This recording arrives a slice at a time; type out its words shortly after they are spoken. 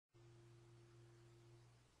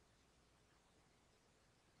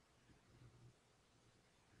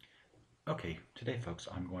Okay, today folks,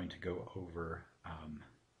 I'm going to go over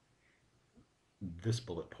this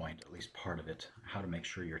bullet point, at least part of it, how to make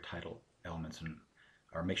sure your title elements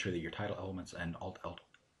or make sure that your title elements and alt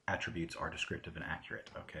attributes are descriptive and accurate.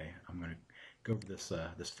 Okay, I'm going to go over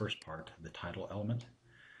this first part, the title element.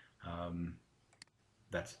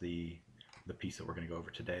 That's the piece that we're going to go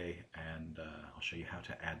over today, and I'll show you how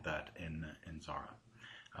to add that in Xara.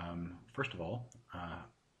 First of all,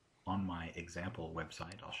 on my example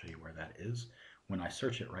website, I'll show you where that is. When I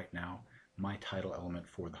search it right now, my title element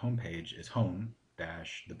for the home page is home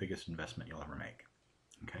dash the biggest investment you'll ever make.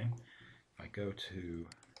 Okay, if I go to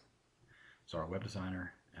Xara Web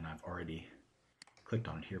Designer, and I've already clicked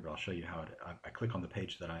on it here, but I'll show you how I click on the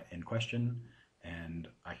page that in question, and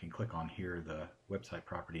I can click on here the website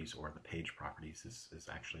properties or the page properties. This is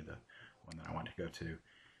actually the one that I want to go to.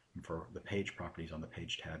 And for the page properties on the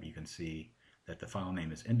page tab, you can see that the file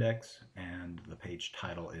name is index and the page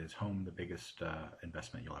title is home, the biggest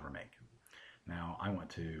investment you'll ever make. Now I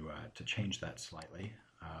want to change that slightly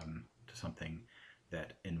to something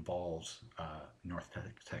that involves North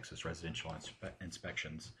Texas residential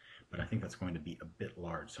inspections, but I think that's going to be a bit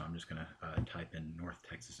large, so I'm just going to type in North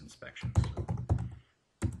Texas inspections.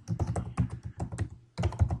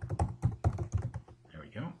 There we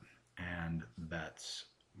go, and that's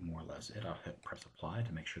more or less it. I'll hit press apply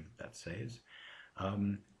to make sure that that saves.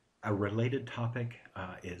 A related topic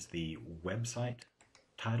is the website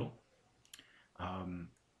title.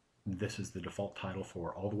 This is the default title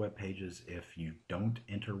for all the web pages if you don't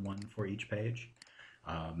enter one for each page.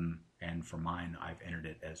 And for mine, I've entered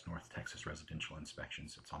it as North Texas Residential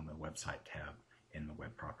Inspections. It's on the website tab in the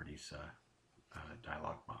Web Properties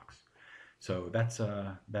dialog box. So that's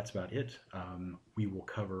about it. We will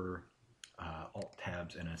cover alt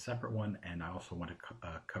tabs in a separate one, and I also want to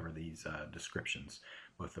cover these descriptions,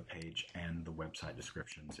 both the page and the website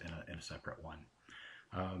descriptions in a separate one.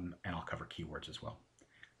 And I'll cover keywords as well.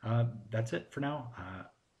 That's it for now.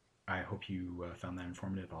 I hope you found that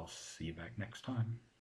informative. I'll see you back next time.